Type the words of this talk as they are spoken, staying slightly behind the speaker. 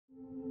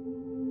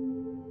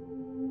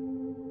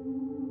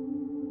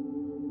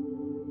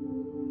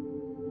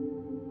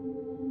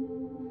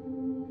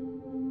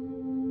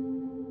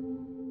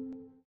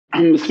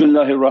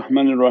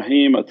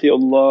Bismillahir-Rahmanir-Rahim.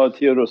 Ati'Allah,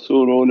 Ati'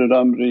 Rasul, ulil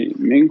amri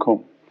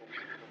minkum.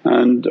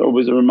 And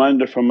always a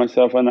reminder for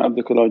myself, Ana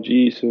abdukal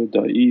ajeezu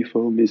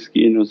da'ifu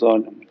miskinu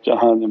zalim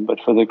jahalim.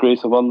 But for the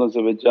grace of Allah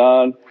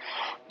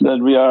that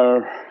we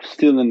are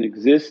still in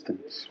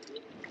existence.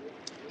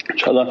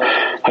 InshaAllah,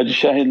 Haji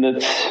Shahid,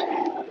 let's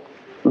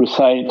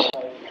recite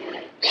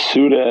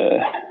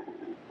Surah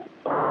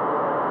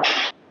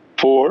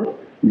 4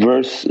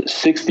 verse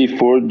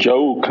 64,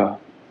 Jawooka.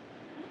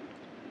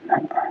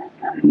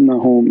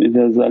 إنهم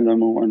إذا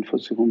ظلموا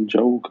أنفسهم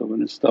جاءوك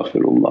ونستغفر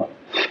الله.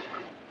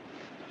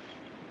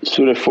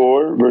 Surah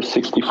 4 verse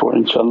 64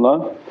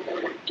 inshaAllah.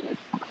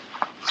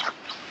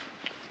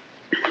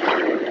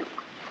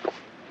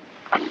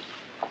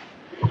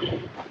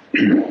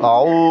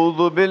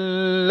 أعوذ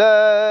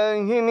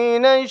بالله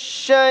من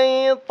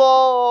الشيطان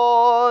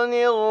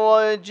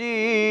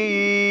الرجيم.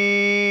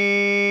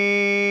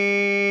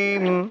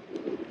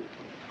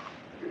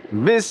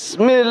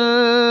 بسم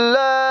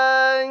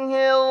الله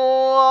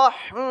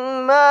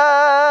الرحمن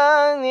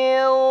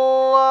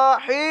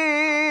الرحيم.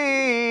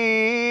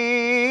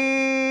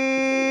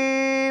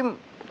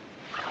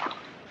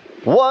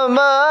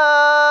 وما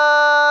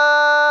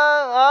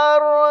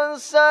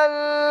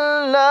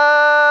أرسلنا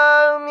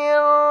من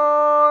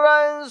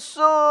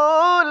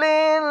رسول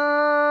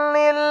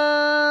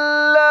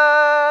إلا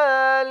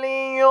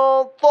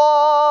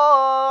ليطاع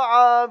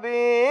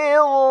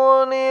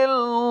بإذن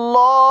الله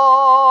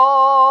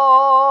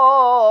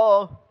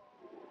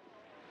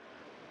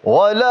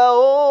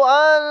ولو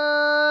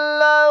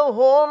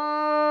أنهم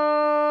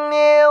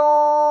إذ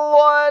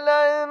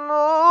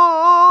ظلموا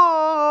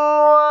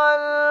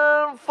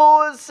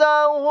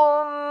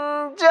أنفسهم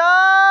جاءوك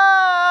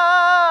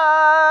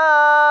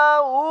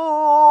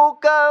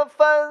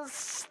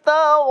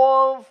فاستغفروا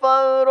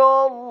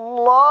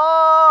الله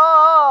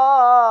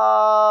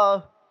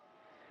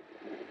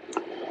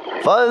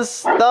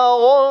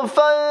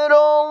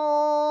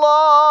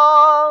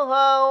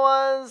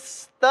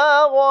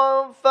واستغفر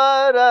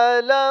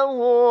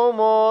لهم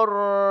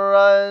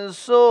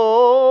الرسول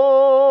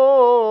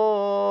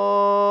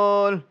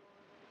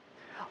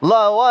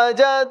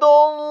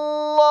لوجدوا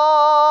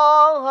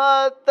الله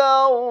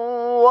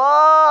توابا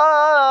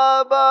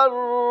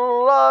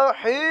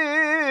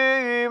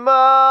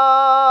رحيما.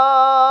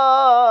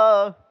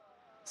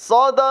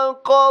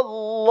 صدق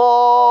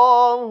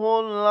الله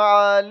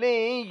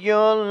العلي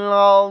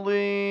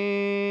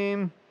العظيم.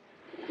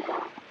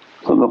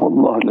 صدق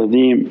الله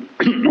العظيم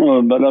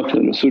وبلغ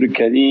الرسول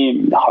الكريم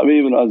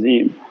الحبيب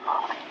العظيم.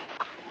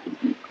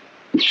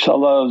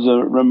 InshaAllah, as a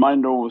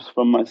reminder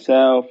from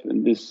myself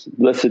in this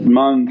blessed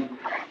month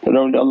that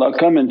Allah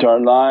come into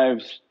our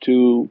lives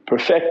to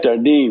perfect our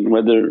deen,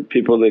 whether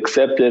people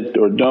accept it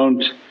or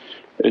don't,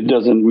 it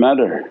doesn't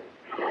matter.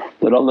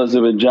 That Allah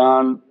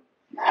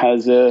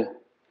has a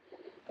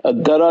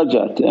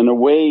darajat and a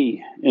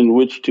way in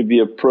which to be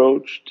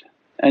approached,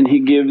 and He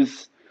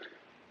gives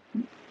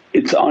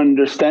its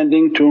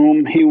understanding to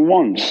whom He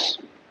wants.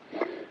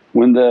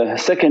 When the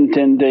second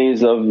 10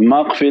 days of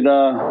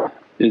maghfirah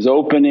is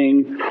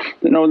opening,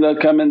 then Allah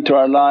come into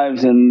our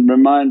lives and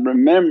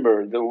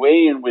remember the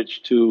way in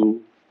which to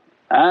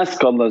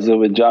ask Allah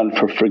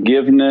for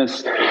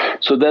forgiveness,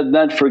 so that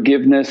that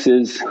forgiveness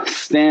is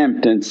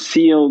stamped and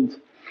sealed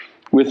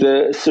with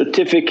a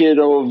certificate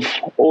of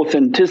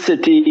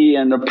authenticity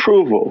and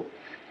approval.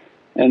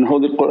 And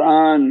Holy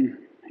Qur'an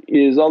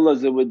is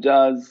Allah's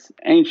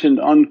ancient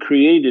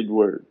uncreated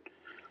word.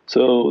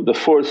 So the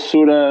 4th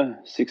surah,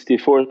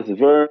 64th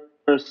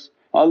verse,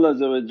 Allah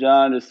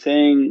is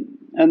saying,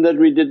 and that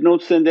we did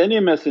not send any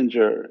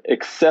messenger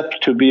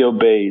except to be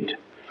obeyed,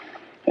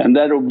 and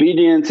that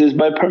obedience is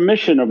by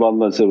permission of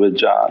Allah.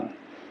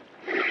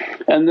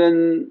 And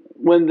then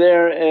when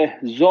they're a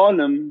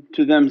zalim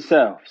to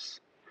themselves,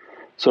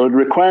 so it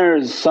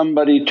requires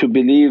somebody to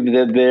believe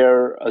that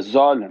they're a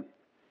zalim.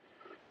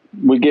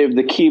 We gave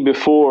the key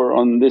before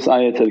on this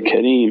ayat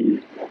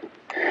al-kareem.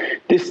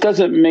 This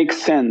doesn't make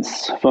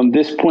sense from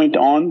this point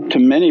on to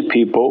many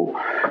people,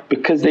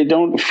 because they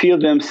don't feel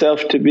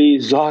themselves to be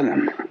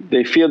zalim,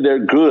 they feel they're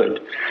good.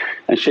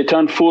 And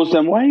shaitan fools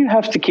them, why you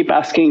have to keep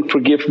asking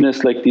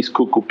forgiveness like these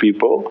cuckoo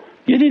people?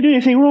 You didn't do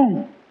anything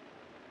wrong.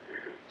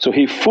 So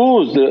he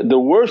fools, the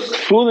worst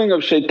fooling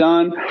of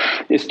shaitan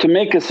is to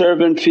make a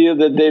servant feel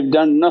that they've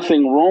done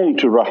nothing wrong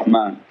to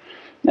Rahman.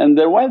 And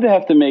then why they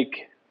have to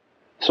make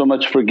so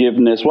much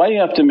forgiveness, why you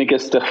have to make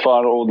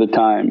istighfar all the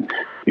time?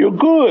 You're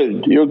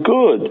good, you're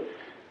good.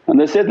 And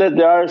they said that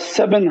there are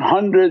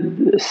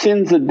 700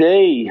 sins a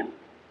day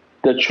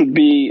that should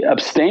be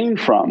abstained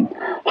from.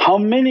 How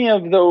many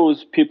of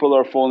those people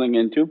are falling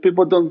into?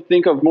 People don't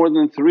think of more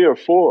than 3 or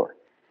 4.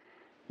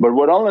 But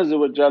what Allah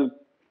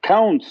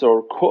counts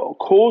or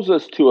calls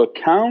us to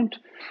account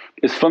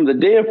is from the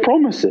day of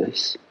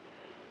promises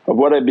of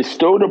what I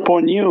bestowed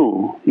upon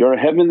you. You're a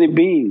heavenly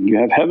being, you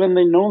have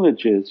heavenly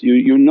knowledges,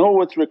 you know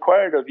what's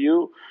required of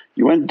you.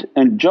 You went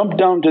and jumped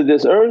down to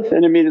this earth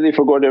and immediately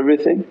forgot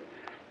everything.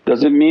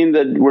 Doesn't mean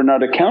that we're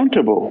not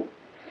accountable.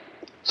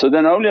 So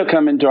then awliya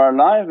come into our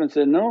life and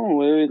say, no,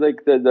 we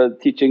like the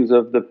teachings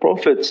of the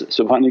Prophets,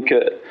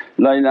 Subhanaka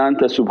la ilaha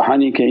anta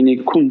subhanaka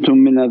inni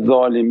kuntum minadh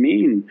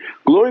dhalimeen.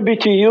 Glory be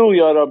to you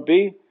Ya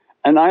Rabbi,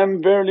 and I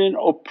am verily an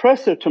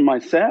oppressor to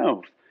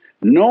myself,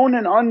 known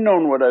and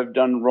unknown what I've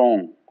done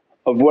wrong.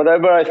 Of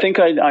whatever I think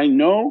I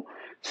know,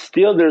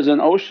 still there's an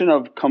ocean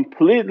of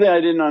completely I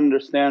didn't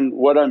understand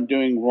what I'm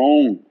doing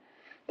wrong,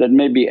 that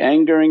may be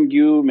angering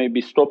you, may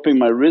be stopping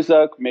my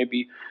rizq,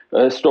 maybe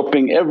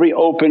stopping every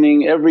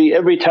opening,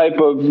 every type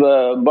of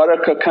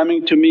barakah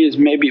coming to me is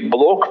maybe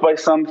blocked by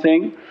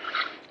something.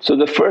 So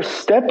the first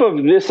step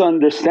of this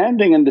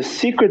understanding and the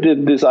secret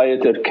of this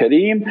ayat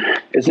al-kareem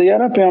is that, Ya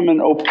Rabbi, I'm an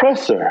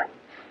oppressor.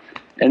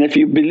 And if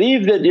you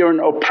believe that you're an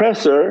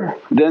oppressor,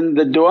 then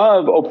the du'a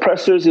of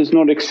oppressors is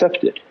not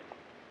accepted.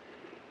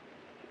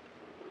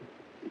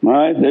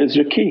 Right? There's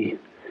your key.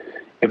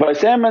 If I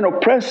say I'm an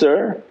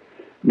oppressor,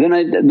 then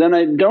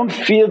I don't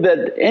feel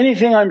that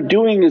anything I'm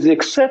doing is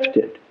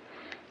accepted.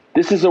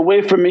 This is a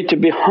way for me to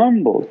be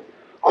humbled.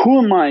 Who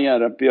am I, Ya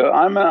Rabbi?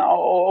 I'm an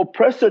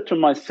oppressor to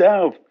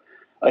myself,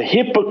 a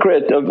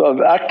hypocrite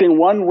of acting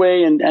one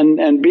way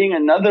and being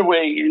another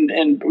way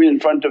in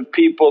front of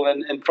people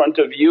and in front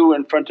of you,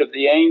 in front of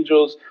the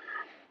angels.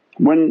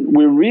 When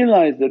we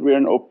realize that we're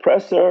an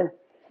oppressor,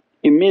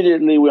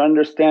 immediately we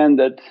understand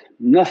that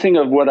nothing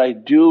of what I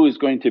do is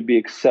going to be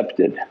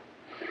accepted.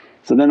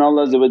 So then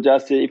Allah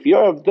says, if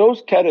you're of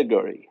those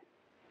category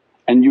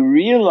and you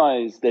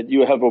realize that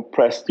you have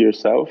oppressed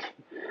yourself,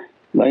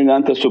 La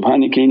ilaha anta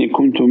subhanaka inni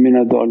kuntu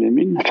minadh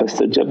dhalimeen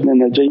fastajabna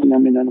najayna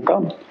min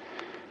al-gham,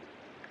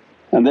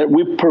 and that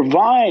we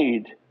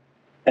provide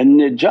a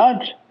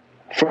najat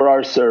for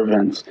our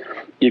servants.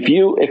 If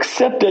you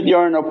accept that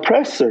you're an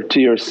oppressor to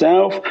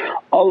yourself,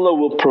 Allah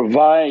will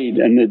provide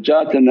a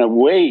najat and a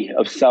way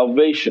of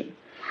salvation.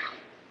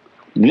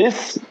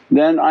 This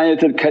then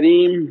ayat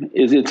al-kareem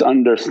is its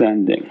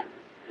understanding,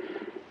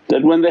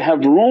 that when they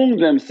have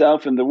wronged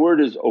themselves, and the word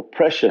is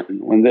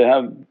oppression, when they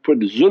have put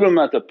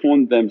zulumat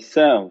upon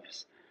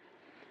themselves,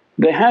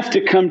 they have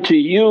to come to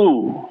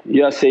you,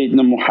 Ya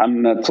Sayyidina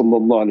Muhammad,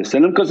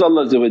 because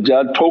Allah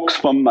talks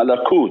from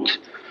malakut.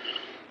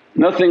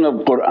 Nothing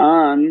of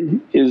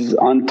Qur'an is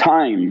on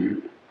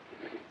time.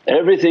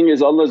 Everything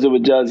is Allah's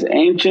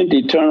ancient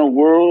eternal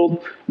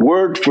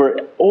word for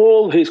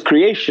all His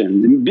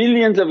creation.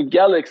 Billions of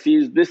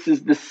galaxies, this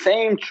is the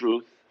same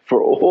truth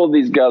for all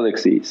these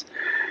galaxies.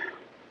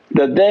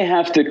 That they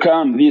have to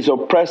come, these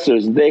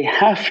oppressors, they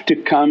have to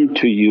come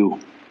to you.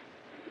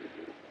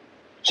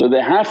 So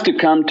they have to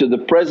come to the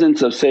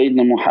presence of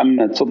Sayyidina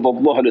Muhammad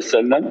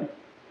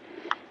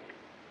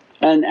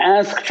and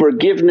ask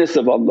forgiveness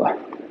of Allah.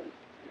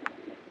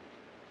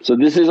 So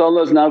this is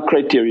Allah's now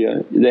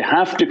criteria, they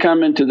have to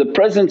come into the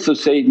presence of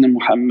Sayyidina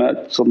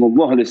Muhammad,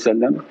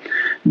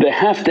 they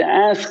have to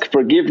ask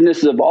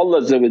forgiveness of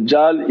Allah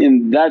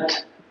in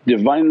that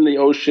Divinely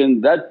ocean,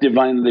 that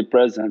Divinely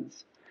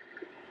presence.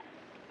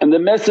 And the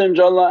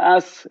Messenger of Allah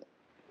asks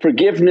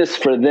forgiveness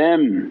for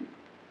them,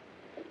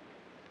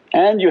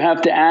 and you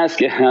have to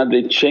ask how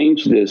they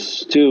change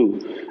this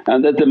too.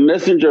 And that the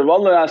Messenger of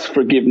Allah asks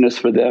forgiveness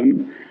for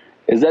them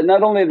is that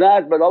not only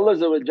that, but Allah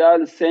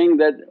is saying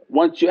that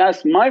once you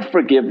ask my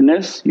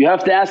forgiveness, you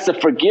have to ask the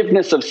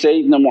forgiveness of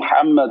Sayyidina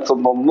Muhammad.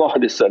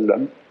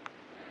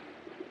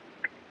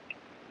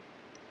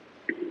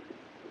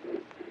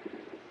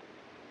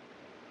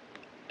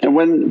 And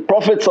when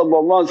Prophet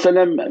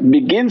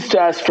begins to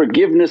ask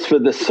forgiveness for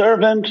the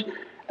servant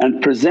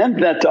and present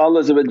that to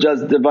Allah's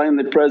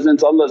Divinely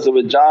presence, Allah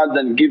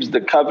then gives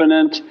the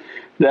covenant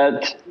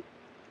that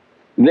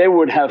they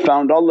would have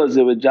found Allah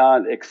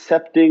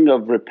accepting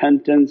of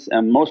repentance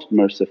and most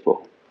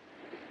merciful.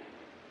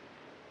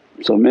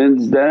 So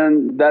means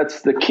then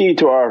that's the key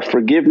to our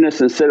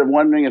forgiveness. Instead of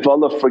wondering if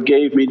Allah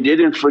forgave me,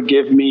 didn't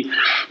forgive me,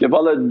 if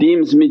Allah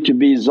deems me to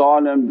be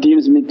zalim,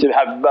 deems me to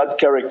have bad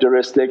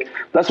characteristic,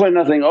 that's why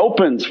nothing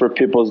opens for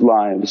people's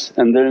lives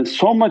and they're in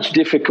so much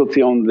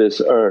difficulty on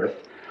this earth.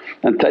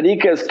 And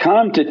tariqah has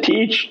come to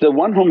teach the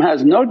one whom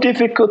has no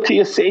difficulty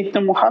is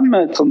Sayyidina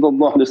Muhammad in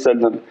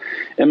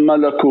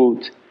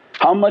malakut.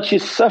 How much he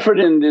suffered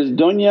in this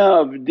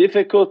dunya of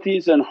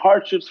difficulties and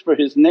hardships for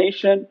his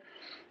nation,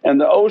 and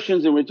the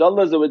oceans in which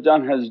Allah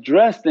has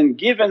dressed and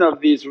given of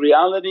these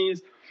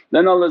realities.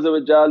 Then Allah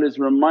is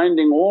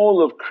reminding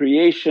all of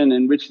creation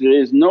in which there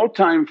is no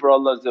time for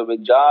Allah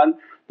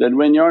that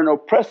when you're an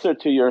oppressor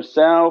to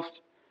yourself,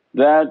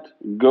 that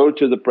go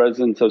to the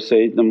presence of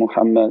Sayyidina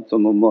Muhammad.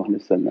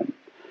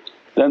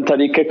 Then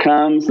tariqah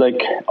comes,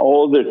 like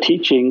all their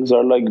teachings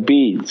are like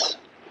beads,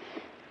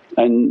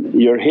 and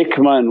your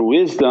hikmah and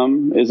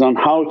wisdom is on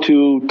how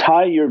to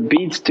tie your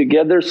beads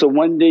together so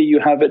one day you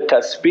have a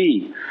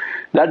tasbih.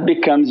 That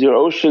becomes your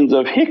oceans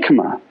of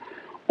hikmah.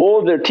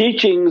 All their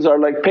teachings are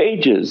like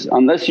pages,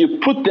 unless you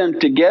put them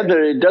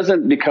together it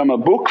doesn't become a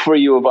book for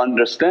you of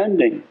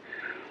understanding.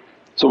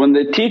 So when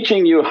they're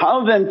teaching you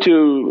how then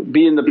to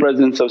be in the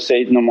presence of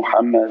Sayyidina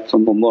Muhammad,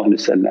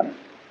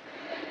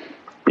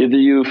 either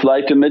you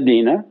fly to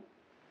Medina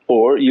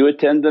or you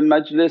attend the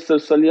majlis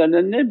of Salih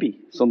ala Nabi.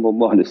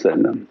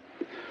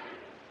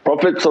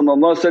 Prophet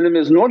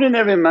is not in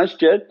every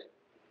masjid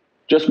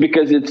just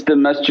because it's the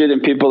masjid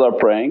and people are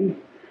praying,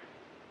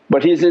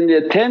 but he's in the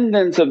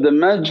attendance of the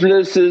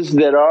majlises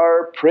that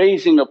are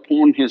praising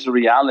upon his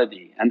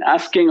reality and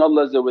asking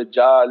Allah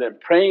and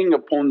praying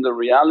upon the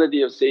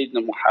reality of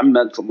Sayyidina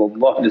Muhammad.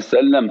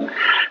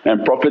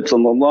 And Prophet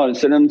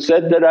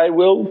said that, I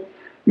will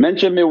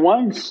mention me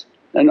once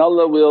and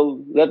Allah will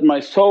let my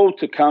soul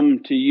to come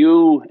to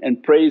you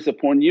and praise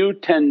upon you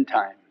 10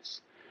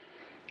 times.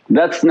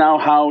 That's now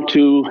how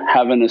to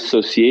have an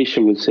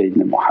association with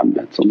Sayyidina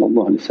Muhammad.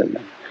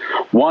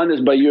 One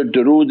is by your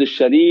durood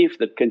al-sharif,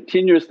 that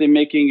continuously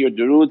making your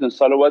durood and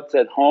salawats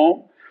at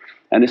home,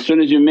 and as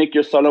soon as you make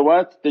your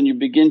salawats then you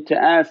begin to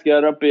ask, Ya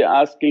Rabbi,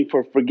 asking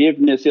for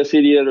forgiveness, Ya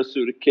Sayyidi Ya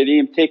Rasul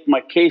Kareem, take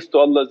my case to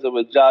Allah,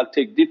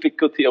 take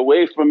difficulty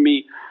away from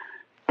me,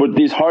 put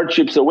these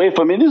hardships away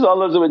from me. These are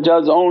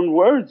Allah's own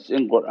words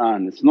in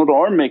Qur'an, it's not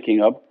our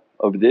making up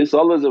of this.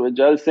 Allah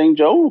is saying,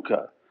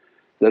 Jawooka,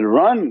 that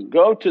run,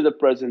 go to the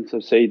presence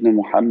of Sayyidina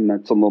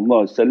Muhammad,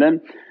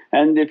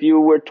 and if you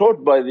were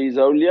taught by these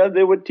awliya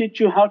they would teach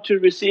you how to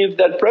receive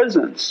that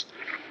presence.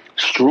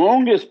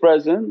 Strongest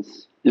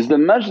presence is the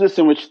majlis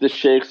in which the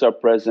shaykhs are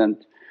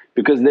present,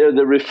 because they're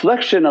the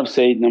reflection of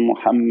Sayyidina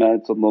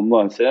Muhammad.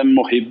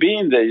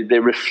 Muhibbeen, they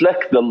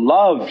reflect the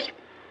love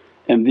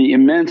and the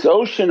immense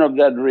ocean of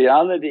that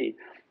reality,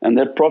 and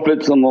that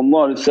Prophet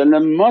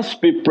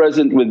must be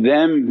present with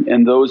them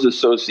in those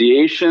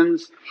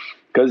associations,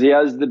 because he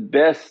has the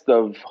best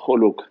of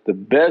khuluq, the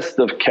best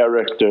of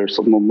character,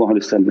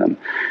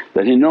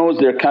 that he knows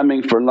they're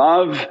coming for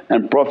love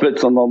and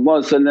Prophet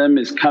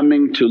is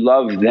coming to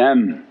love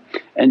them,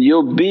 and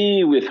you'll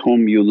be with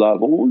whom you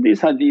love. All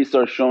these hadiths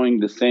are showing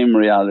the same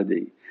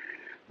reality.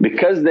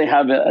 Because they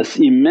have an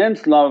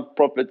immense love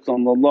Prophet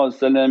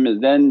is,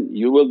 then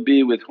you will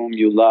be with whom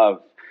you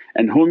love,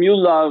 and whom you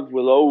love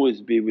will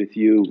always be with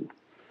you.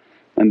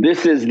 And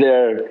this is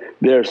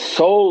their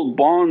soul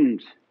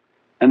bond.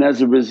 And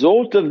as a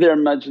result of their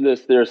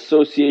majlis, their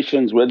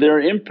associations, whether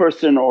in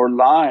person or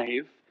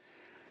live,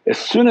 as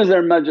soon as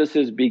their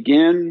majlises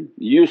begin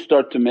you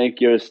start to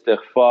make your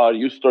istighfar,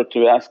 you start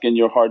to ask in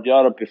your heart, Ya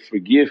Rabbi,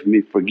 forgive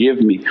me for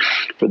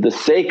the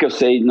sake of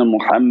Sayyidina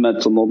Muhammad,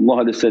 Ya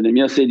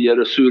Sayyidi Ya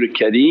Rasul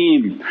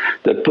Kareem,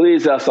 that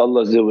please ask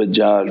Allah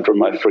for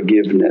my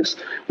forgiveness.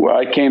 Where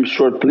I came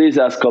short, please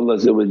ask Allah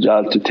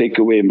to take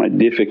away my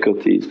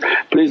difficulties.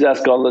 Please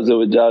ask Allah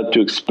to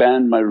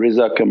expand my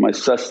rizq and my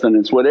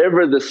sustenance.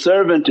 Whatever the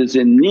servant is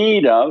in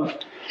need of.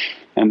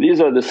 And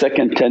these are the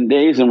second 10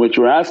 days in which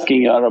we're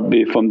asking, Ya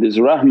Rabbi, from this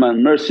rahmah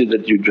and mercy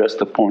that you dressed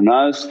upon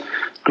us,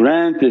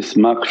 grant this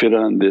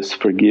maghfirah and this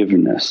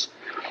forgiveness.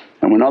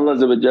 And when Allah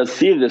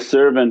see the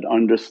servant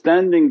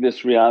understanding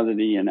this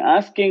reality and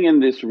asking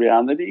in this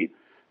reality,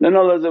 then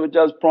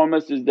Allah's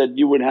promise is that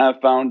you would have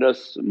found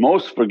us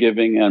most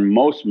forgiving and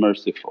most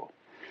merciful.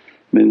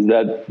 Means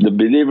that the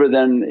believer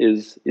then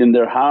is in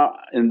their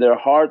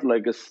heart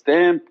like a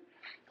stamp.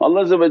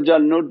 Allah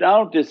no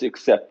doubt is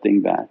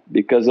accepting that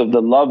because of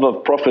the love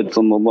of Prophet,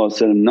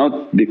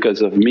 not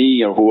because of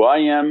me or who I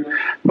am,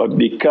 but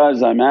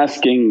because I'm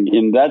asking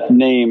in that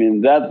name,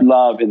 in that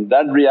love, in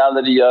that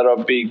reality, Ya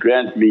Rabbi,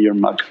 grant me your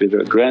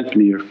maghfirah, grant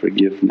me your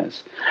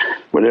forgiveness.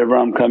 Whatever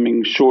I'm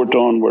coming short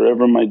on,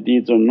 wherever my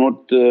deeds are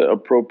not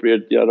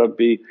appropriate, Ya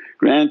Rabbi,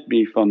 grant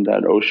me from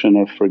that ocean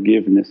of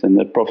forgiveness. And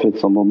that Prophet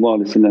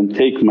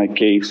take my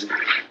case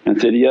and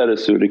said, Ya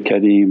Rasul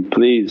Kareem,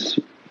 please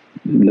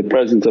in the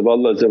presence of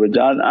Allah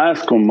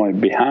ask on my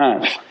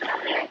behalf.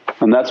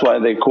 And that's why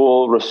they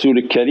call Rasul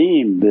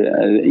Kareem,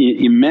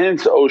 the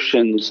immense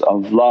oceans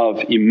of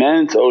love,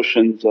 immense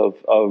oceans of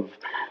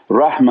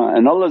rahmah.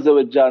 And Allah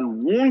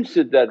wants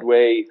it that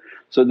way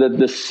so that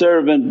the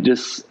servant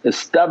just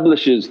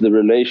establishes the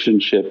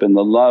relationship and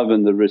the love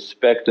and the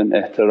respect and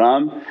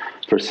ihtiram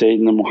for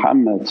Sayyidina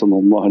Muhammad.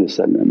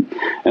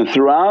 And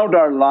throughout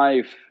our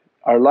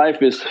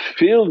life is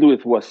filled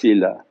with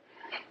wasilah.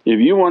 If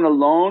you want a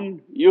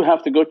loan you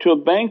have to go to a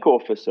bank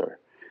officer,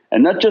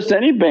 and not just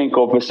any bank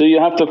officer, you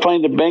have to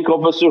find a bank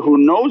officer who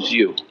knows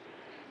you,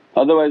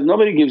 otherwise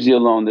nobody gives you a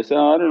loan. They say,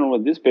 oh, I don't know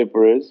what this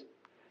paper is.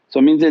 So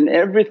it means in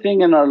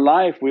everything in our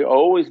life we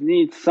always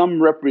need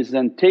some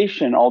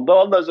representation. Although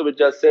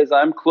Allah says,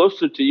 I'm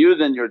closer to you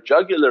than your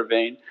jugular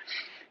vein,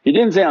 He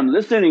didn't say, I'm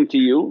listening to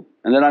you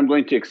and then I'm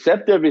going to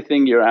accept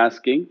everything you're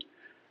asking.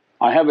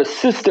 I have a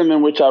system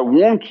in which I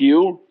want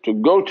you to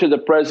go to the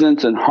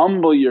presence and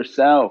humble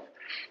yourself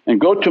and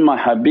go to my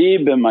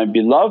Habib and my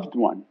beloved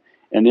one,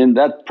 and in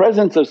that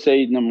presence of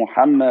Sayyidina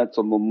Muhammad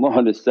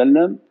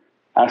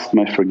ask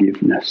my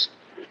forgiveness.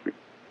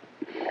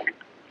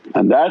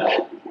 And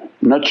that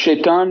not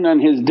shaitan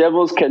and his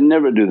devils can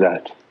never do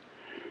that.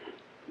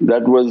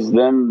 That was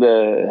then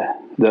the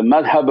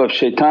madhab of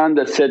shaitan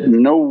that said,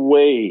 no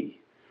way,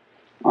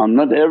 I'm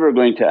not ever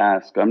going to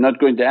ask. I'm not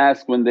going to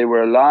ask when they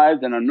were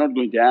alive, and I'm not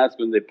going to ask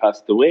when they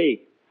passed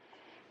away.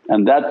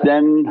 And that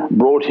then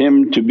brought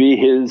him to be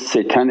his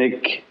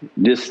satanic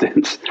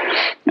distance,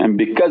 and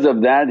because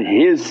of that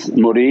his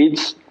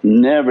murids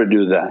never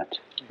do that,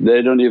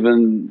 they don't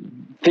even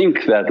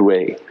think that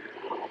way.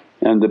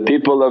 And the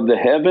people of the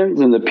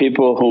heavens and the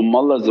people whom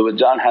Allah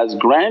has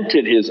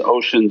granted His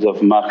oceans of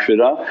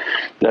maghfirah,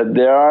 that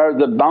there are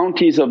the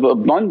bounties of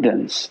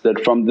abundance,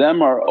 that from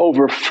them are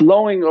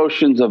overflowing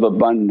oceans of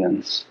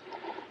abundance.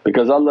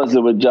 Because Allah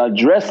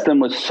dressed them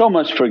with so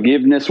much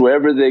forgiveness,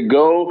 wherever they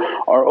go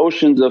are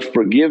oceans of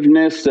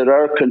forgiveness that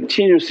are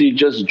continuously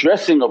just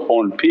dressing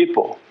upon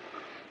people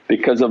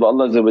because of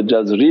Allah's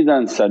rida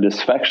and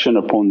satisfaction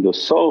upon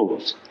those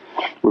souls.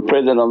 We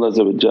pray that Allah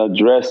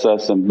dress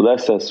us and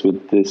bless us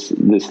with this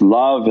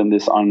love and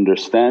this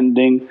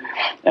understanding,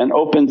 and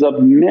opens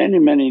up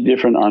many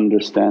different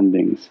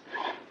understandings.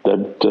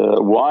 That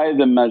why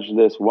the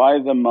majlis, why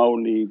the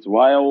mawlids,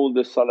 why all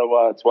the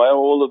salawats, why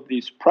all of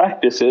these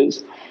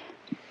practices,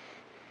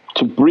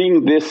 to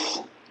bring this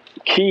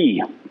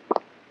key,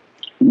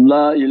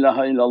 La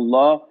ilaha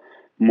illAllah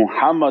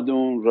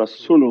Muhammadun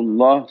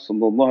Rasulallah.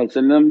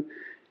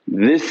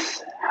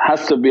 This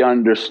has to be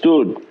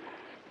understood.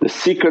 The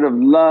secret of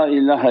La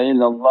ilaha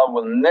illAllah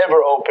will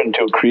never open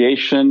to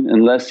creation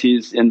unless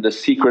he's in the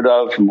secret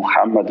of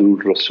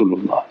Muhammadun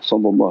Rasulallah.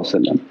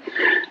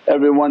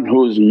 Everyone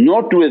who's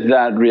not with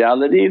that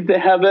reality, they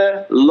have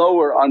a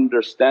lower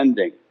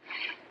understanding.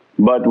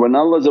 But when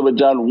Allah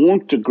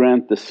wants to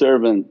grant the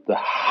servant the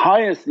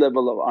highest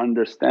level of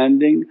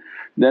understanding,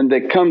 then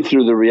they come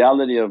through the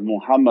reality of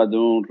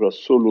Muhammadun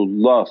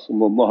Rasulullah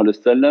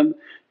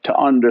to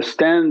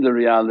understand the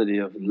reality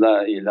of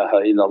La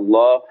ilaha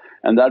illAllah,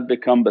 and that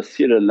becomes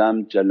Basira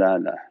Lam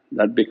Jalala,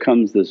 that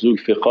becomes the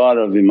Zulfiqar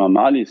of Imam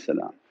Ali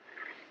salam.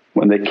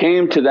 When they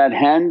came to that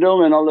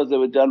handle and Allah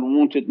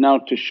wanted now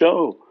to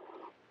show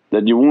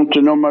that you want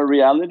to know my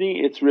reality,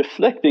 it's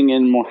reflecting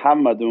in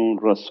Muhammadun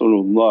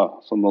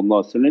Rasulullah,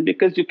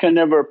 because you can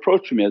never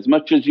approach me. As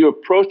much as you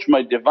approach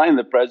my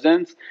Divinely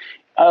Presence,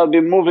 I'll be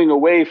moving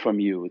away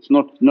from you, it's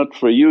not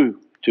for you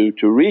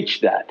to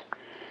reach that.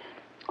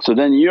 So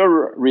then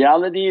your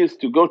reality is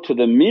to go to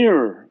the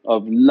mirror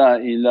of La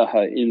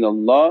ilaha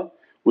illAllah,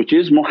 which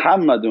is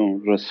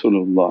Muhammadun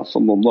Rasulullah.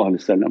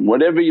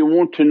 Whatever you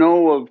want to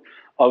know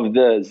of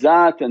the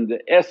zat and the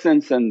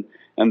essence and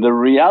the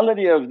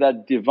reality of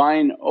that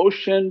divine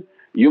ocean,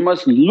 you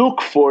must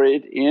look for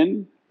it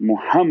in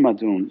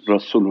Muhammadun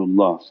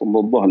Rasulullah.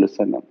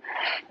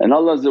 And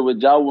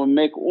Allah will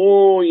make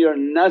all your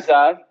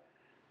nazar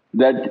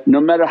that no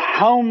matter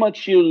how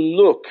much you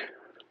look,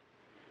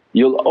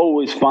 you'll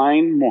always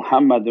find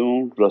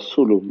Muhammadun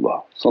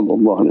Rasulullah.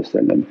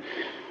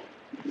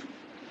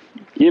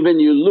 Even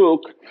you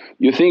look,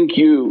 you think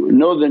you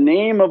know the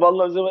name of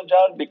Allah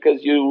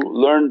because you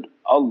learned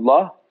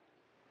Allah.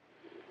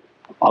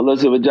 Allah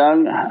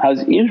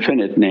has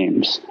infinite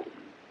names.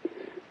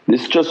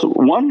 This is just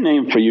one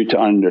name for you to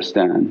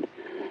understand.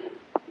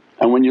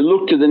 And when you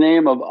look to the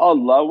name of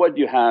Allah, what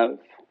do you have?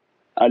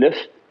 Alif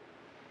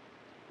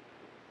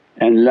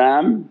and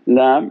Lam,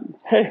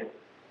 Hey.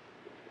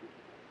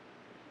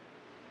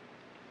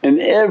 In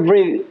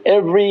every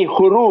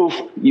huruf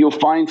you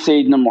find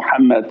Sayyidina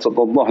Muhammad.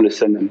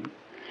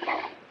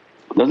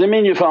 Doesn't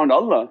mean you found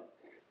Allah.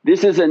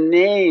 This is a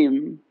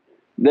name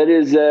that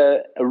is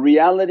a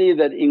reality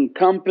that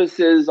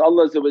encompasses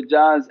Allah's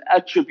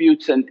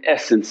attributes and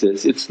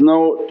essences. It's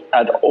not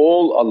at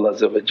all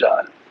Allah's.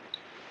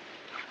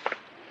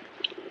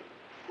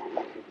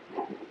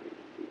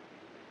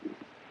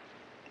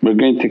 We're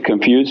going to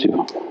confuse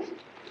you.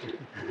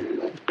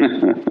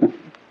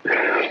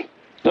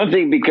 Don't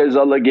think because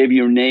Allah gave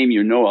you a name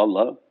you know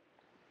Allah.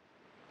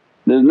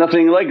 There's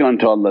nothing like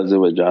unto Allah.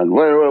 What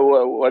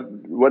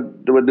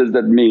does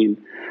that mean?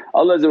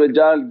 Allah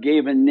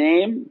gave a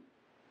name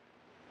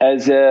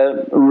as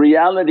a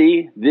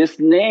reality. This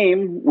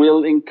name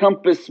will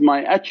encompass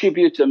my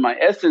attributes and my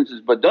essences,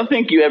 but don't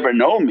think you ever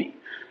know me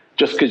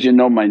just because you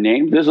know my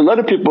name. There's a lot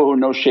of people who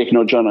know Shaykh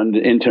Nurjan on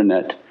the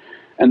internet,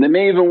 and they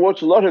may even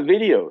watch a lot of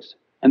videos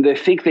and they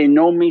think they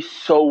know me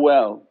so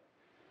well.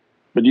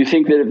 But do you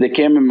think that if they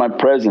came in my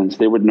presence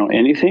they would know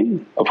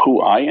anything of who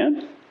I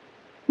am?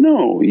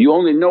 No, you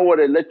only know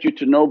what I let you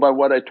to know by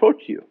what I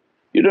taught you.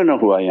 You don't know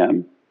who I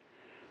am.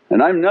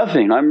 And I'm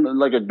nothing, I'm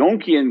like a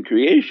donkey in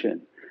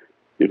creation.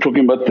 You're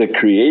talking about the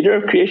creator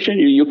of creation,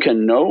 you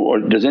can know, or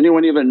does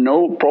anyone even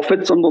know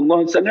Prophet?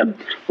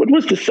 What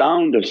was the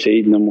sound of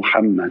Sayyidina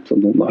Muhammad?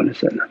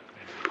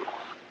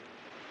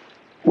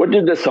 What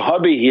did the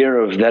Sahabi hear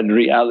of that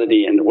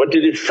reality and what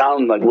did it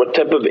sound like? What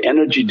type of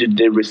energy did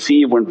they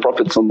receive when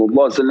Prophet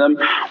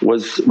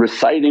was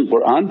reciting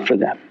Qur'an for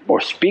them or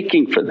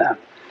speaking for them?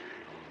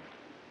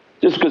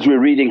 Just because we're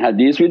reading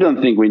hadith we don't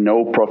think we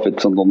know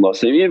Prophet.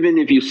 Even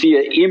if you see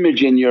an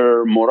image in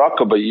your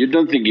muraqabah you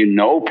don't think you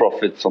know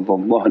Prophet.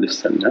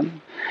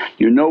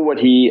 You know what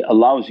he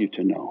allows you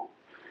to know,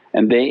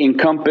 and they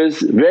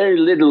encompass very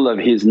little of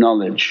his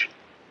knowledge.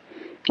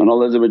 And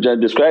Allah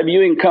described,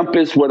 you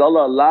encompass what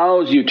Allah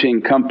allows you to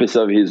encompass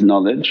of His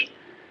knowledge.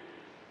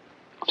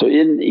 So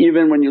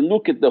even when you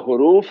look at the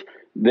huruf,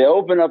 they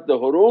open up the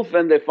huruf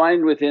and they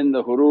find within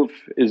the huruf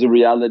is a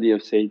reality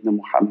of Sayyidina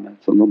Muhammad.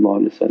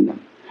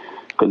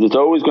 Because it's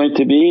always going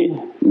to be,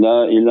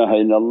 La ilaha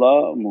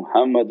illAllah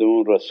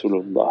Muhammadun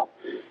Rasulullah.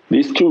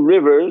 These two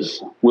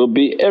rivers will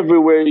be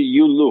everywhere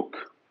you look,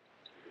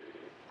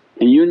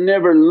 and you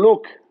never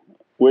look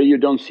where you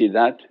don't see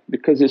that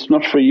because it's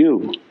not for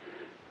you.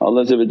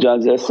 Allah's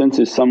essence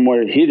is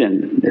somewhere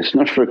hidden, it's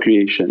not for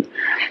creation.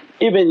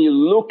 Even you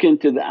look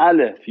into the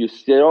alif, you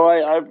say, oh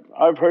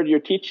I've heard your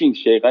teaching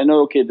shaykh, I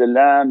know okay the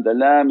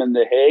lam and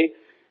the hay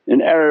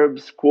in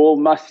Arabs call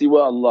ma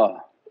siwa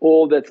Allah,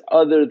 all that's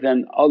other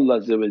than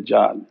Allah,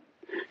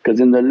 because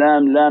in the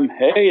lam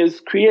hay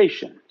is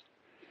creation.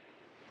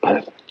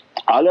 But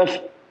alif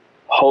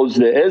holds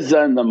the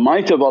izzah and the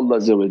might of Allah,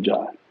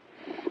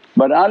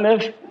 but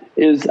alif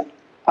is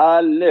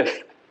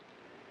alif,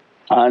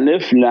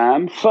 alif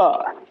lam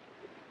fa.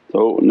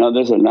 So now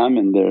there's a lam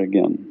in there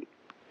again,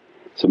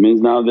 so it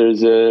means now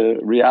there's a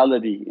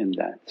reality in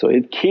that. So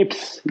it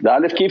keeps, the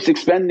alif keeps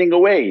expanding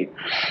away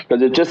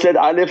because it just said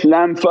alif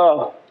lam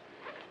fa.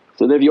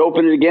 So that if you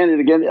open it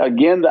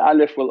again the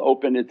alif will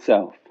open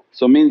itself.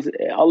 So it means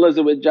Allah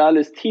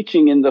is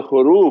teaching in the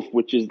huruf,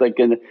 which is like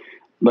a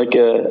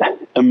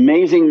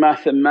amazing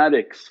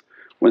mathematics.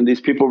 When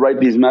these people write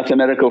these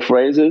mathematical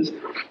phrases,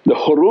 the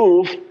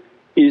huruf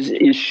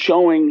is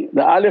showing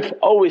the alif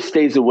always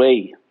stays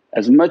away.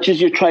 As much as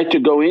you try to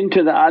go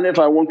into the alif,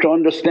 I want to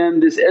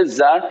understand this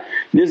izzah,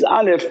 this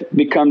alif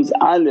becomes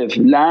alif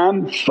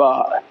lam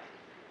fa.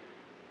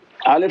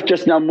 Alif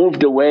just now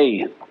moved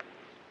away,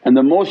 and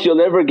the most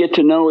you'll ever get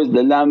to know is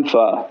the lam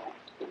fa.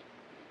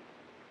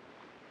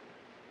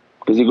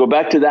 Because you go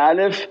back to the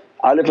alif,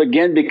 alif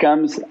again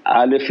becomes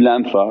alif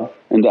lam fa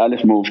and the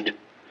alif moved.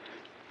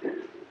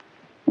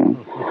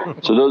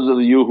 So those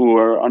of you who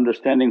are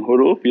understanding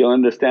huruf, you'll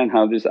understand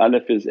how this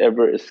alif is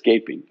ever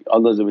escaping.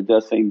 Allah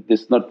saying,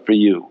 this is not for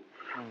you,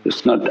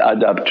 it's not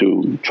adab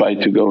to try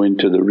to go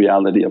into the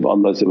reality of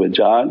Allah.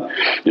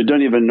 You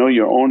don't even know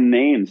your own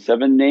names,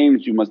 7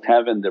 names you must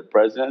have in their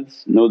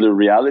presence, know the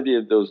reality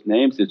of those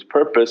names, its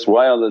purpose,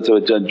 why Allah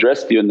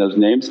dressed you in those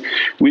names,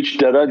 which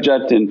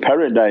darajat in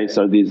paradise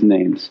are these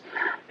names.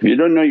 If you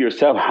don't know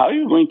yourself, how are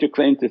you going to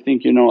claim to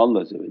think you know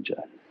Allah?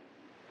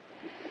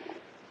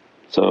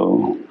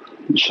 So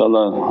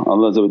inshaAllah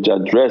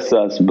Allah dress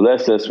us,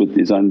 bless us with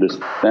these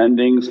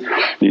understandings,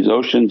 these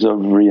oceans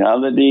of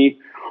reality,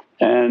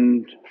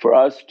 and for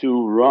us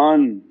to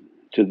run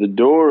to the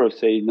door of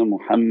Sayyidina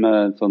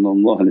Muhammad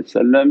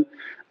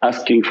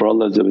asking for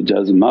Allah's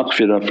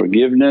maghfirah,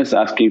 forgiveness,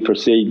 asking for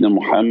Sayyidina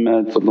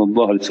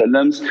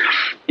Muhammad's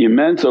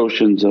immense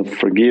oceans of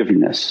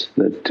forgiveness,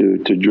 that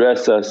to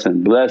dress us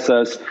and bless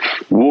us,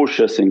 wash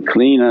us and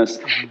clean us.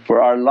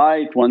 For our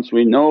light, once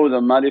we know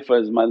the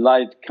ma'rifah is my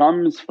light,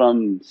 comes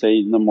from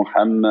Sayyidina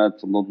Muhammad.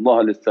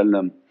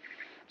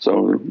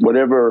 So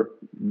whatever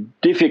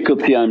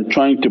difficulty I'm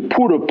trying to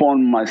put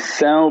upon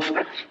myself,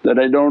 that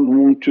I don't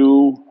want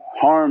to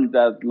harm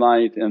that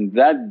light and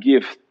that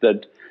gift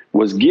that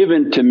was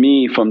given to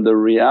me from the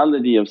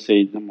reality of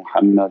Sayyidina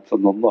Muhammad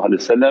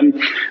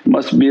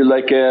must be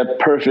like a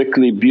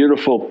perfectly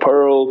beautiful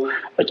pearl,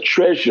 a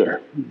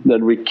treasure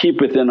that we keep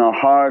within our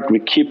heart, we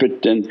keep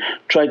it and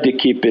try to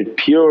keep it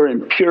pure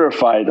and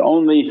purified.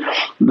 Only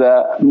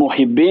the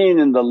muhibbeen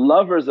and the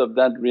lovers of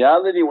that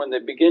reality, when they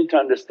begin to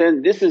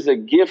understand this is a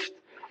gift,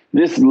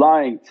 this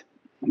light,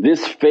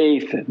 this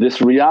faith,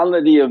 this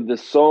reality of the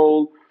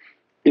soul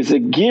is a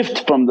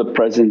gift from the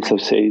presence of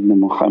Sayyidina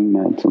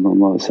Muhammad.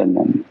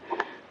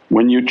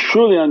 When you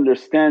truly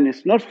understand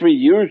it's not for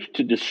you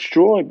to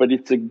destroy, but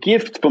it's a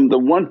gift from the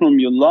one whom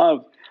you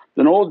love,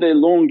 then all day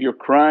long you're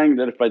crying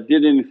that if I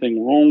did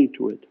anything wrong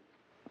to it,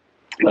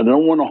 I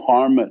don't want to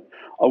harm it,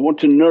 I want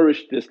to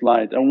nourish this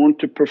light, I want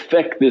to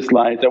perfect this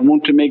light, I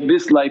want to make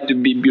this light to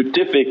be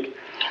beatific,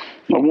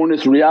 I want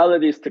its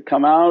realities to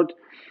come out.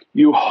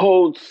 You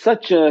hold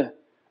such a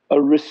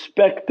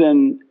respect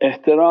and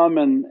ihtiram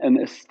and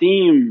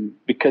esteem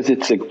because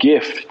it's a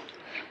gift.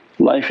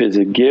 Life is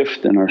a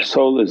gift and our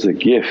soul is a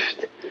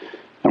gift,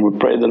 and we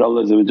pray that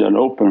Allah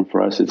open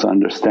for us its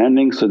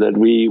understanding so that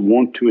we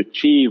want to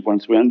achieve.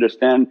 Once we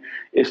understand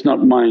it's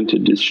not mine to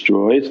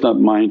destroy, it's not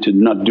mine to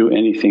not do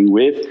anything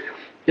with,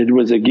 it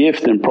was a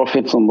gift, and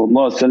Prophet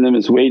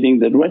is waiting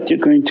that, what you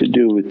going to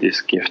do with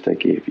this gift I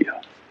gave you?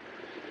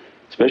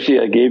 Especially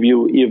I gave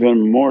you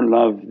even more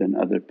love than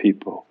other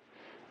people.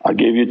 I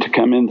gave you to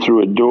come in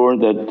through a door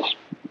that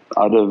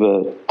out of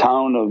a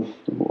town of,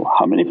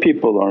 how many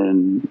people are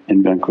in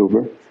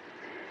Vancouver?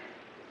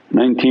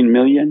 19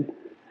 million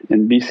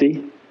in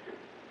BC,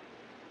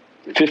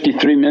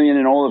 53 million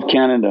in all of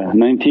Canada,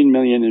 19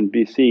 million in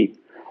BC,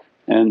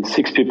 and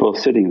 6 people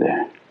sitting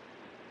there.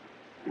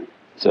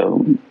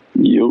 So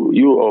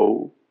you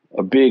owe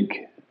a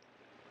big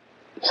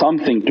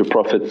something to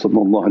Prophet,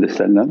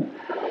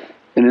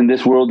 and in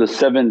this world of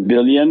 7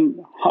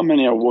 billion, how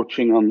many are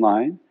watching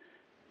online?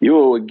 You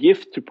owe a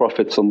gift to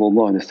Prophet.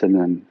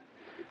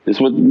 This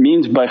is what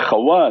means by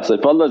khawas.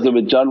 If Allah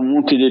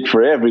wanted it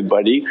for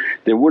everybody,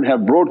 they would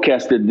have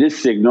broadcasted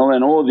this signal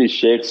and all these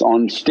shaykhs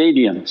on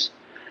stadiums,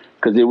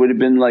 because it would have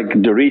been like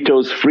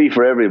Doritos free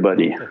for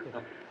everybody.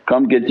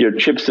 Come get your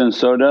chips and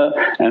soda,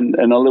 and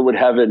Allah would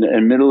have it in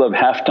the middle of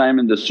halftime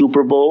in the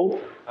Super Bowl,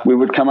 we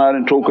would come out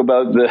and talk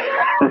about the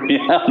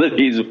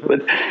realities,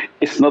 but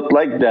it's not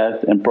like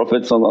that. And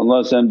Prophet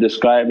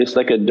described it's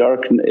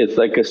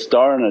like a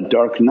star in a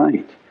dark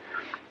night.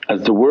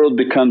 As the world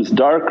becomes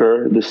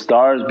darker, the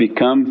stars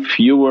become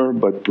fewer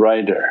but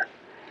brighter.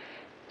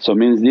 So it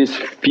means these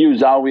few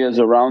zawiyas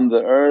around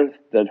the earth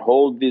that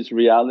hold these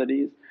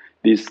realities,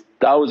 these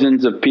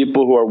thousands of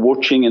people who are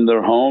watching in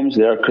their homes,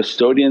 they are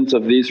custodians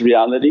of these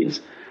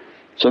realities.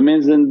 So it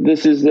means then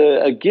this is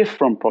a gift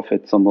from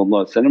Prophet.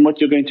 What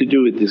you're going to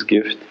do with this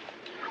gift?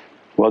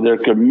 Well, there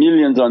are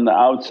millions on the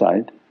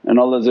outside and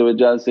Allah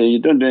say, you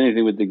don't do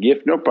anything with the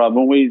gift, no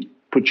problem, we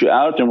put you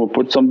out and we'll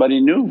put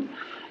somebody new.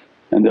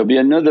 And there'll be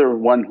another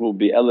one who will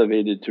be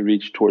elevated to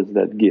reach towards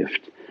that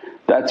gift.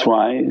 That's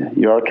why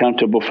you're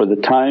accountable for the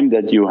time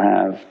that you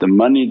have, the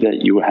money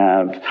that you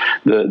have,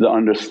 the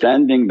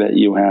understanding that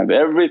you have,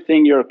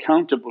 everything you're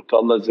accountable to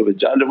Allah.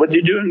 What are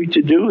you doing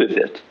to do with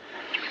it?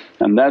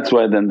 And that's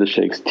why then the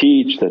shaykhs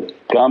teach that,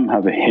 come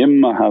have a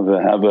himmah,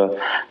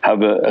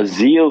 have a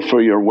zeal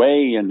for your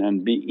way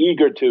and be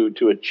eager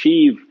to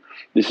achieve.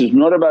 This is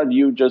not about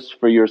you just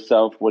for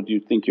yourself what you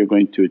think you're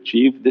going to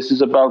achieve, this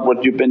is about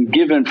what you've been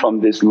given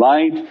from this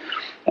light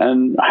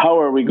and how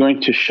are we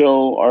going to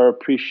show our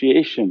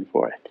appreciation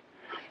for it.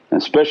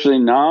 Especially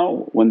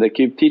now when they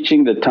keep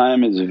teaching, the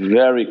time is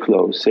very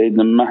close.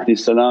 Sayyidina Mahdi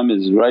salam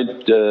is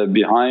right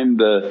behind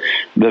the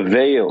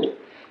veil,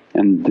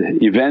 and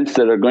events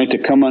that are going to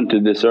come onto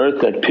this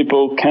earth that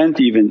people can't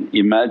even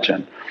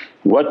imagine.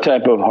 What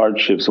type of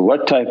hardships,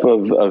 what type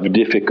of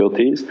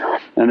difficulties,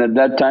 and at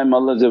that time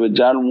Allah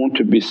want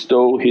to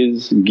bestow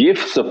His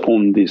gifts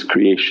upon this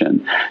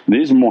creation.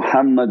 These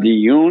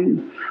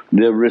Muhammadiyun,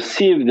 they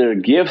receive their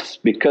gifts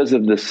because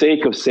of the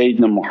sake of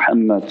Sayyidina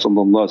Muhammad,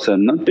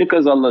 not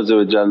because Allah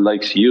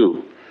likes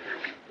you.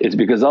 It's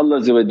because Allah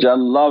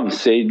loves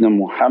Sayyidina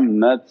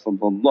Muhammad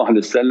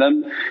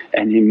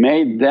and He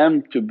made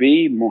them to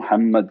be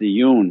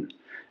Muhammadiyun.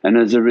 And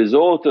as a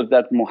result of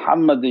that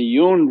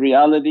Muhammadiyun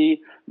reality,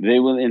 they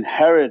will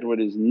inherit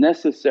what is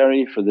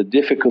necessary for the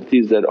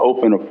difficulties that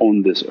open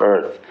upon this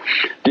earth.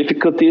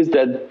 Difficulties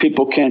that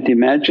people can't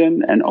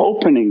imagine and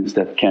openings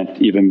that can't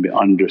even be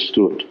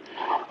understood.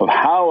 Of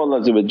how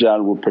Allah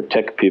will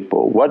protect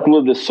people, what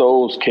will the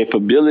soul's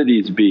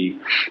capabilities be.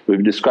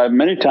 We've described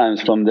many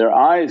times, from their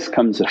eyes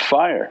comes a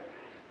fire.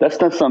 That's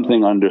not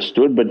something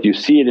understood, but you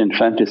see it in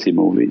fantasy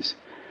movies.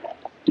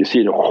 You see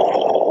it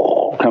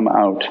come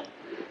out.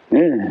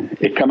 Yeah,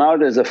 it come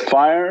out as a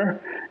fire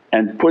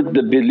and put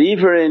the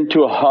believer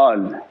into a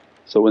hal.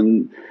 So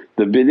when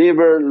the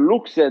believer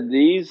looks at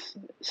these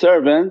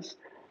servants,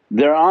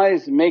 their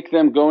eyes make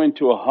them go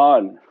into a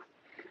hal.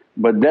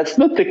 But that's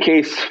not the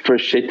case for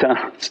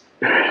shaitans.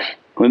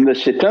 When the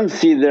shaitans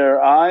see their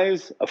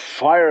eyes, a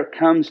fire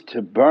comes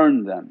to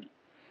burn them.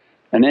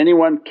 And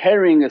anyone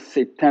carrying a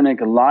satanic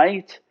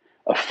light,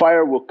 a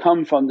fire will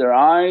come from their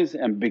eyes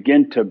and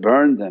begin to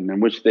burn them, in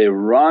which they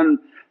run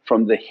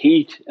from the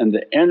heat and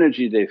the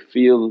energy they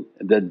feel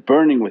that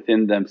burning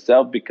within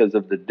themselves because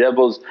of the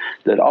devils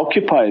that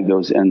occupy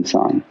those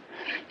insan.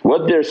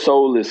 What their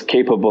soul is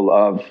capable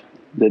of,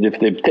 that if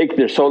they take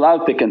their soul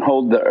out they can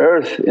hold the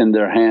earth in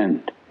their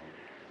hand.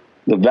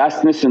 The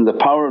vastness and the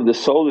power of the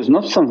soul is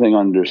not something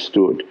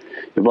understood.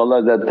 If Allah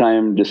at that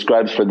time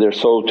describes for their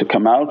soul to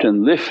come out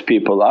and lift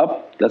people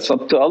up, that's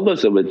up to Allah.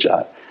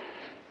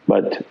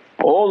 But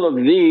all of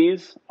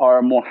these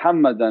are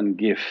Muhammadan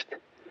gift.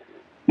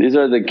 These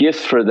are the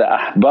gifts for the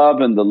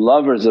ahbab and the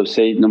lovers of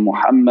Sayyidina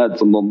Muhammad,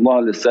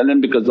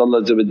 because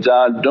Allah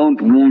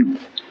don't want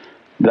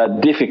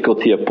that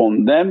difficulty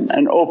upon them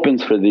and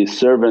opens for these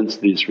servants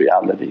these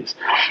realities.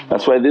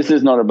 That's why this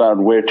is not about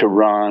where to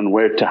run,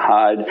 where to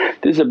hide,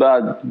 this is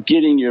about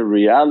getting your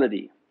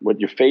reality. What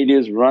your fate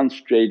is, run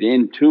straight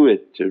into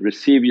it to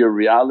receive your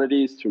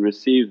realities, to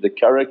receive the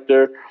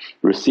character,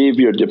 receive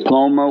your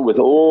diploma with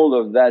all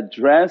of that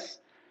dress.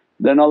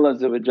 Then Allah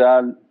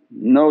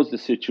knows the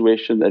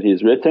situation that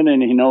He's written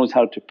and He knows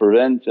how to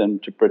prevent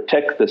and to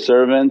protect the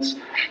servants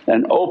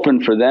and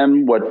open for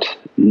them what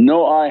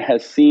no eye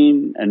has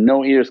seen and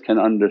no ears can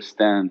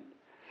understand.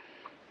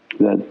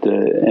 That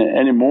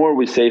any more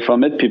we say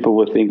from it, people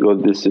will think, oh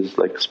this is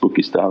like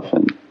spooky stuff,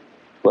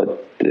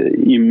 but the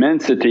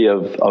immensity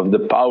of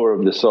the power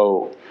of the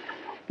soul,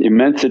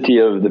 immensity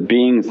of the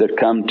beings that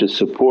come to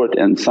support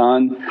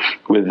insan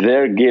with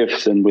their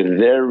gifts and with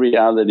their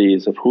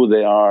realities of who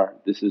they are.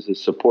 This is a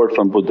support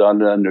from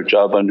Budala,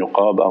 Nujaba,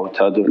 Nuqaba,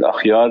 Awtadul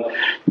Akhyar,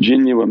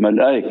 Jinni wa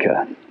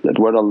Malaika, that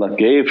what Allah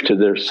gave to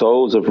their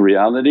souls of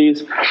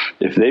realities,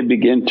 if they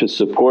begin to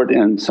support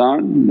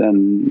insan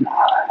then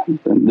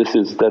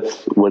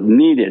that's what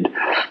needed.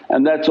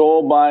 And that's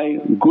all by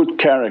good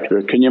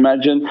character. Can you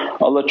imagine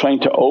Allah trying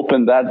to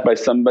open that by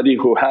somebody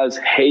who has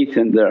hate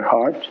in their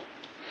heart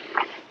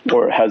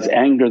or has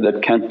anger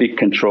that can't be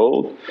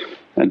controlled,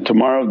 and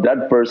tomorrow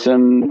that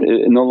person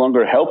is no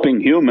longer helping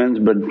humans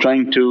but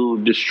trying to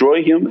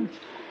destroy humans.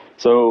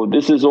 So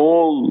this is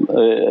all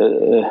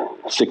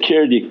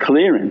security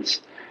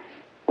clearance,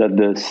 that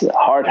this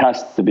heart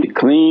has to be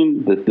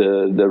clean, that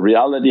the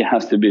reality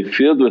has to be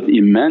filled with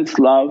immense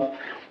love,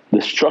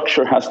 The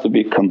structure has to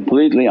be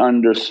completely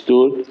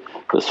understood.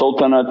 The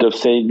Sultanate of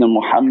Sayyidina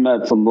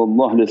Muhammad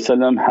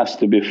has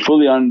to be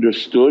fully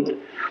understood,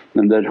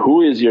 and that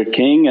who is your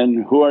king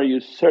and who are you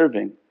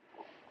serving.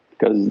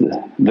 Because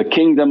the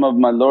kingdom of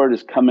my Lord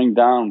is coming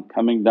down,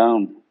 coming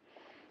down.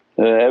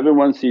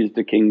 Everyone sees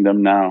the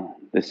kingdom now.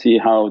 They see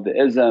how the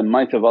izzah and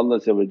might of Allah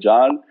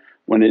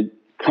when it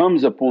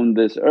comes upon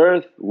this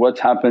earth, what's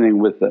happening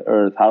with the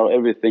earth, how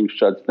everything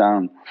shuts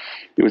down.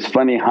 It was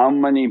funny how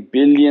many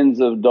billions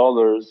of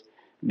dollars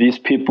these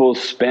people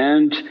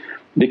spend,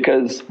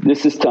 because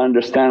this is to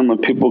understand when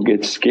people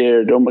get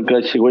scared, oh my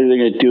God, what are they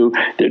going to do?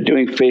 They're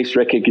doing face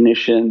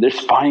recognition, they're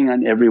spying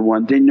on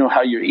everyone, they know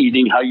how you're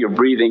eating, how you're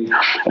breathing.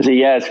 I say,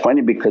 yeah, it's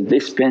funny because they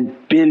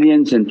spend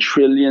billions and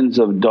trillions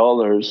of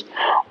dollars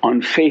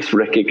on face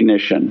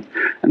recognition.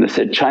 And they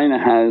said China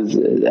has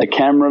a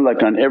camera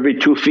like on every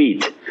 2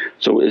 feet,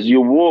 so as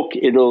you walk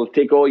it'll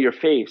take all your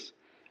face.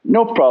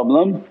 No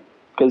problem,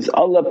 because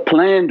Allah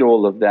planned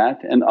all of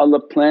that and Allah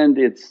planned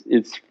its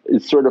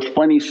sort of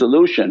funny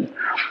solution.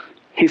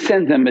 He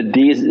sent them a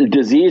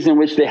disease in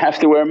which they have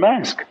to wear a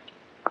mask.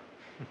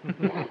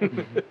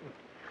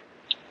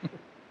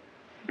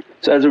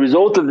 So as a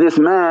result of this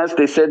mask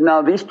they said,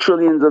 now these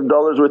trillions of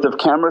dollars worth of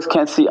cameras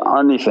can't see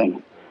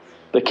anything,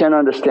 they can't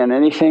understand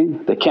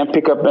anything, they can't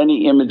pick up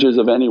any images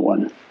of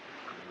anyone.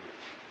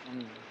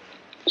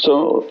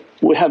 So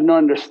we have no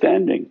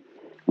understanding.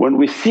 When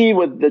we see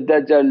what the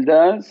Dajjal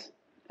does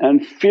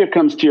and fear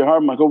comes to your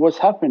heart, my God, what's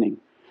happening?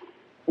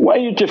 Why are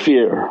you to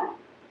fear?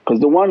 Because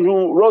the one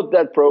who wrote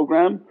that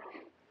program,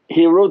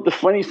 he wrote the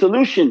funny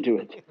solution to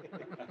it.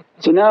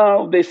 So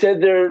now they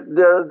said their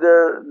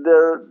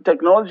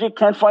technology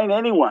can't find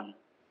anyone.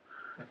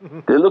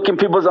 They look in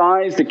people's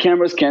eyes, the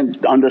cameras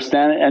can't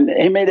understand it, and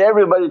he made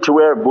everybody to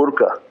wear a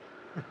burqa.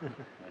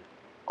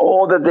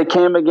 All that they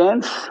came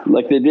against,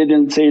 like they did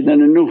in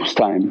Sayyidina Nuh's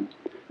time.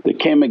 They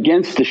came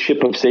against the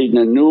ship of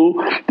Sayyidina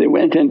Nuh, they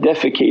went and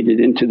defecated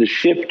into the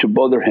ship to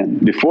bother him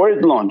before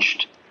it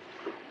launched.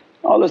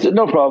 Allah said,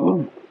 no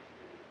problem.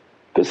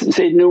 Because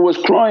Sayyidina Nuh was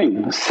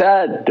crying,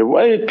 sad,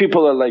 why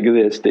people are like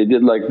this, they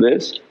did like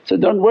this. So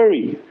don't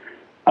worry,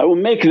 I will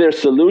make their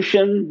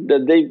solution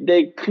that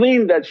they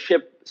cleaned that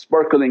ship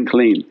sparkling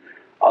clean.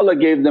 Allah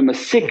gave them a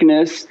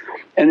sickness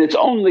and its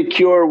only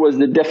cure was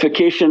the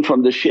defecation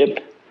from the ship.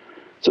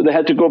 So they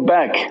had to go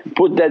back,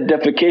 put that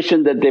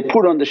defecation that they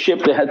put on the ship,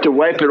 they had to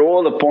wipe it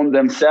all upon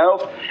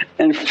themselves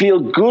and feel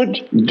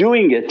good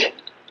doing it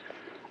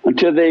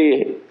until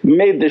they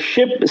made the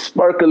ship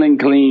sparkling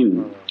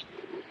clean.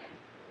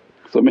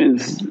 So it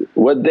means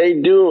what they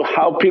do,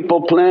 how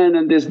people plan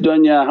in this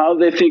dunya, how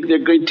they think they're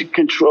going to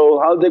control,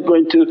 how they're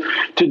going to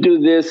do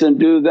this and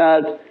do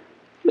that,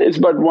 it's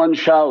but one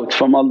shout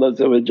from Allah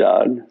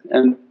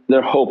and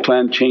their whole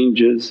plan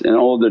changes and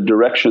all their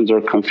directions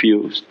are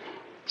confused.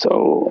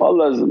 So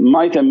Allah's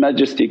might and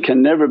majesty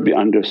can never be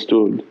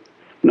understood,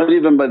 not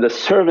even by the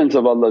servants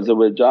of Allah,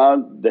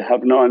 they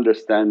have no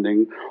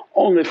understanding,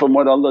 only from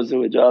what Allah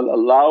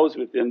allows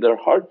within their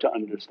heart to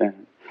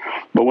understand.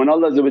 But when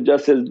Allah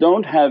says,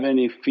 don't have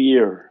any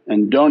fear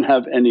and don't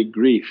have any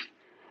grief,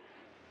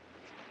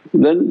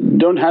 then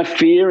don't have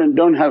fear and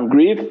don't have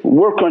grief,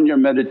 work on your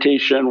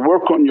meditation,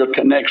 work on your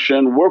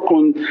connection, work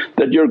on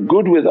that you're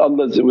good with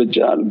Allah,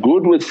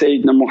 good with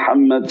Sayyidina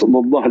Muhammad,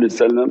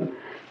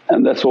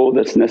 and that's all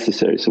that's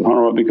necessary.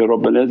 Subhana rabbika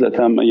rabbil izzati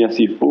amma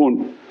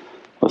yasifoon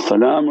wa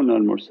salaamun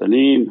al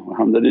mursaleen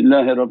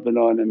walhamdulillahi rabbil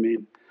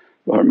alameen.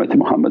 Bi hurmati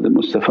Muhammadun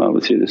Mustafa wa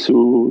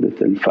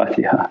Surat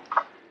al-Fatiha.